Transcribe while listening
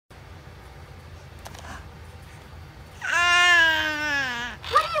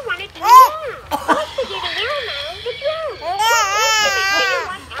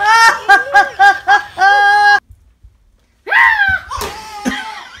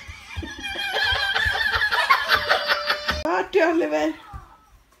Oliver.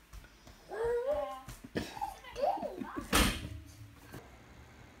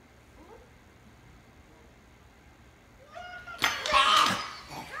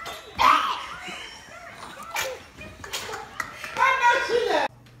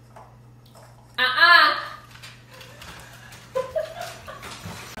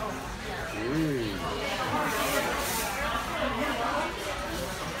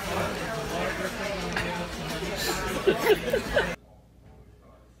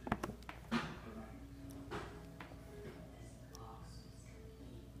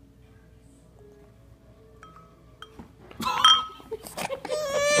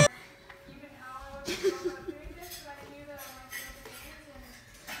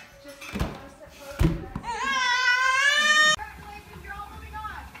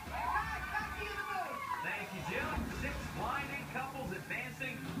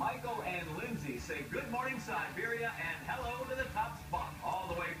 Say good morning, Siberia, and hello to the top spot, all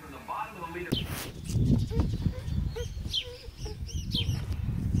the way from the bottom of the leader.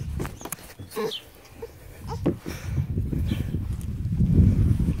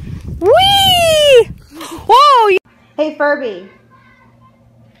 Whee! Whoa! Hey, Furby.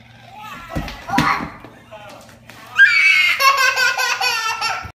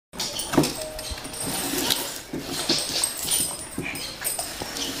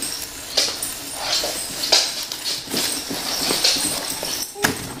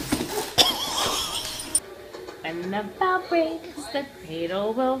 When the bell breaks, the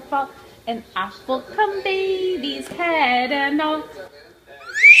cradle will fall, and off will come baby's head and all. I'm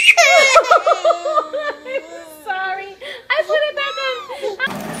sorry. I put it back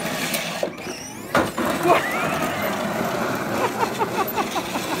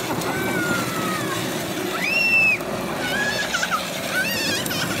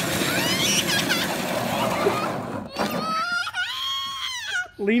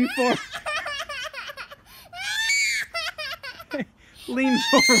on. Lean forward. Lean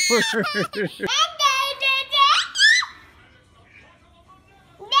forward.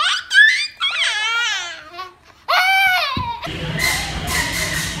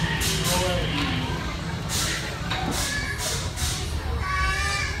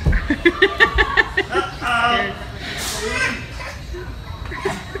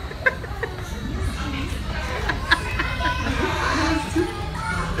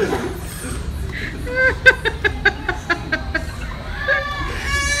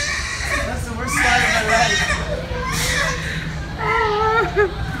 That's the worst slide of my life.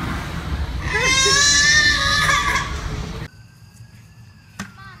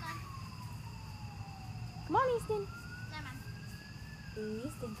 Come on, Easton.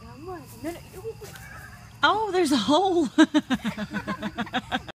 Easton, come on. No, no. Oh, there's a hole.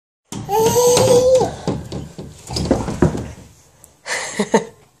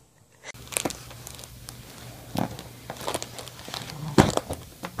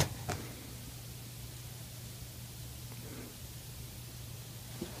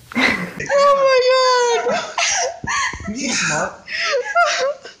 Oh my god! You smart.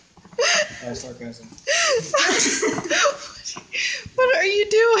 That's sarcasm. What are you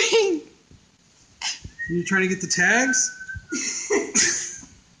doing? You trying to get the tags?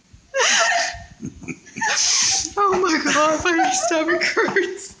 Oh my god, my stomach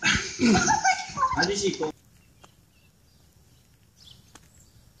hurts. How did she go?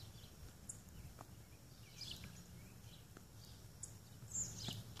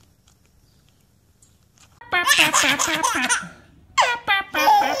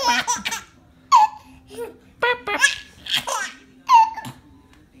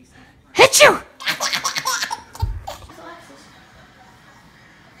 Hit you!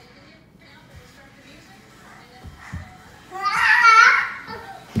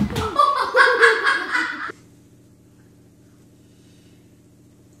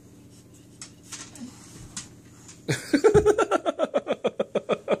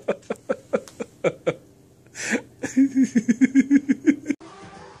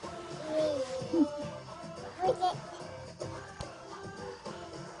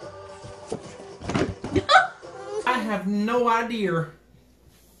 I have no idea.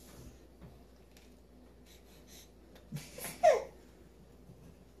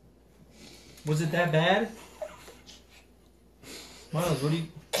 Was it that bad? Miles, what do you...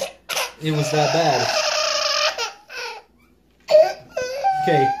 It was that bad.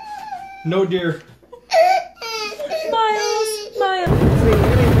 Okay. No deer. Miles, Miles.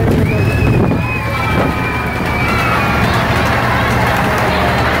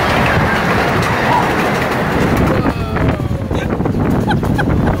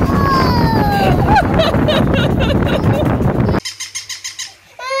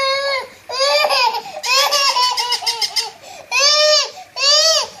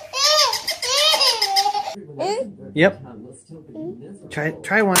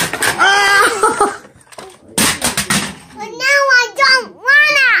 Try one. But now I don't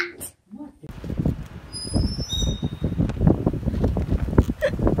want it.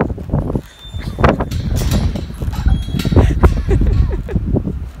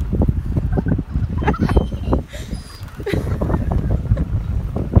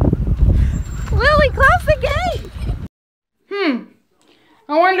 Lily, close the gate!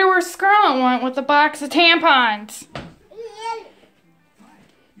 I wonder where Scarlet went with the box of tampons.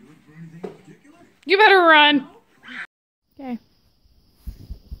 You better run. Okay.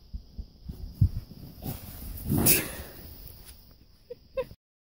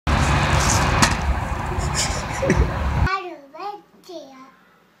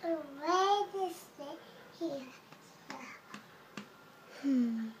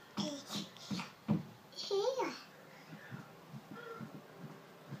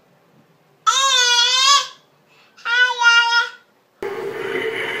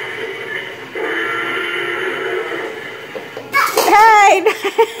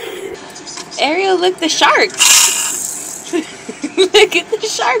 Ariel, look, the shark. Look at the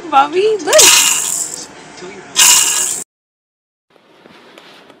shark, Bobby. Look.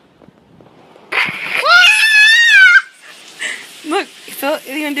 Look, Phil, are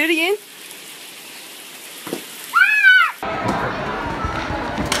you gonna do it again?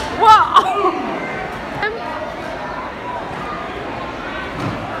 Wow!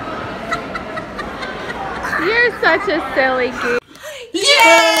 You're such a silly goose.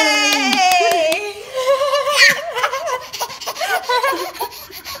 Yay!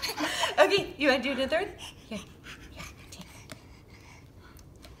 Okay, you want to do the third? Here.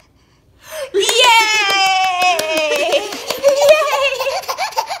 Yay!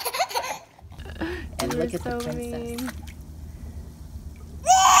 And look at the princess.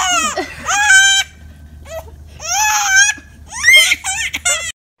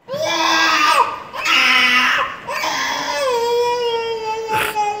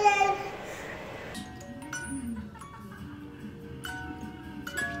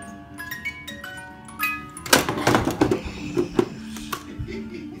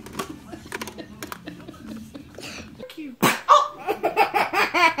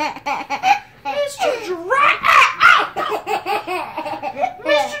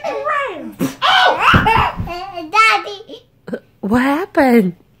 What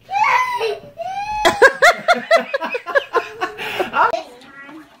happened? This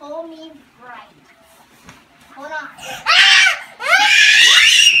time, hold me right. Hold on.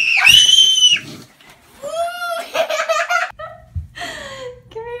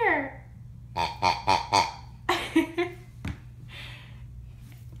 Come here.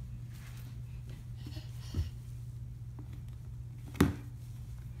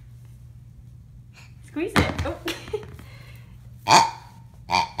 Squeeze it. Oh.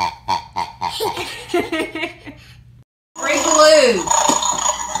 Break glue.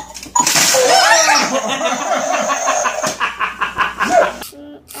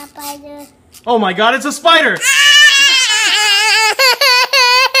 Oh my god, it's a spider!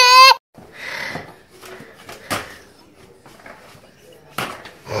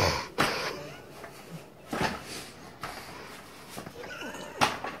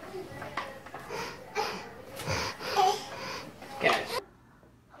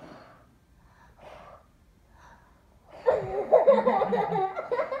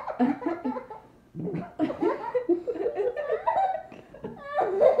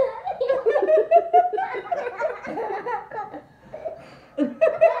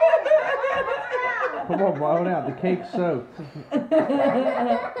 Come on, blow it out. The cake's soaked.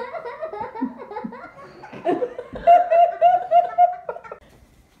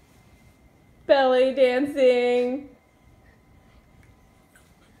 Belly dancing.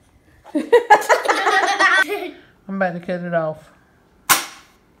 I'm about to cut it off.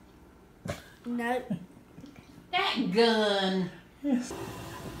 No. That gun. Yes.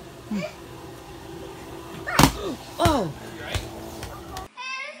 Oh.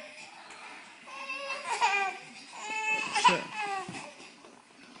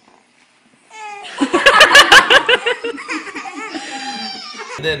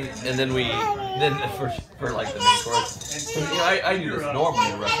 And then for like the main course, you know, I do this normally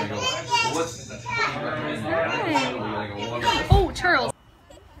in a restaurant. I go, well, what do you recommend? Oh, Charles.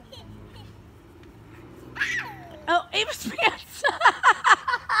 Oh, Ava's pants.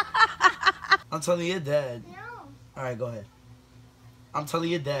 I'm telling you, Dad. No. Alright, go ahead. I'm telling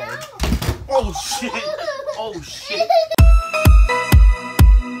you, Dad. Oh, shit. Oh, shit.